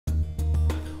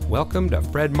Welcome to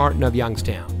Fred Martin of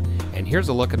Youngstown, and here's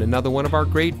a look at another one of our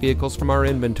great vehicles from our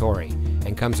inventory,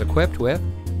 and comes equipped with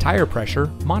tire pressure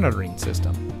monitoring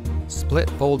system, split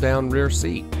fold-down rear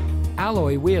seat,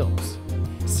 alloy wheels,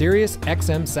 Sirius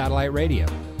XM satellite radio,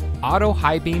 auto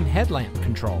high beam headlamp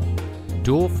control,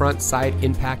 dual front side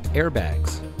impact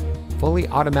airbags, fully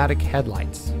automatic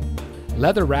headlights,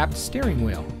 leather wrapped steering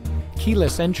wheel,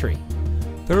 keyless entry,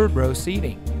 third row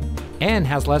seating, and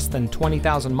has less than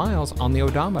 20,000 miles on the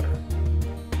odometer.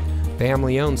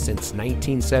 Family owned since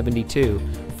 1972,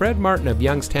 Fred Martin of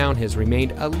Youngstown has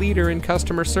remained a leader in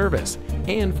customer service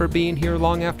and for being here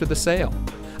long after the sale.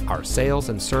 Our sales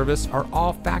and service are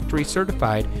all factory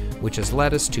certified, which has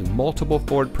led us to multiple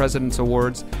Ford President's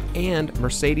Awards and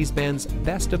Mercedes-Benz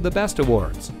Best of the Best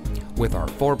Awards. With our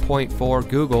 4.4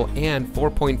 Google and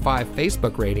 4.5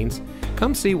 Facebook ratings,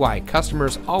 come see why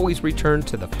customers always return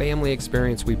to the family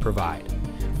experience we provide.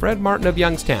 Fred Martin of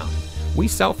Youngstown. We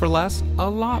sell for less, a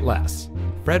lot less.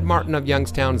 Fred Martin of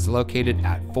Youngstown is located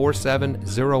at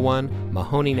 4701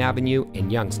 Mahoning Avenue in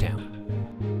Youngstown.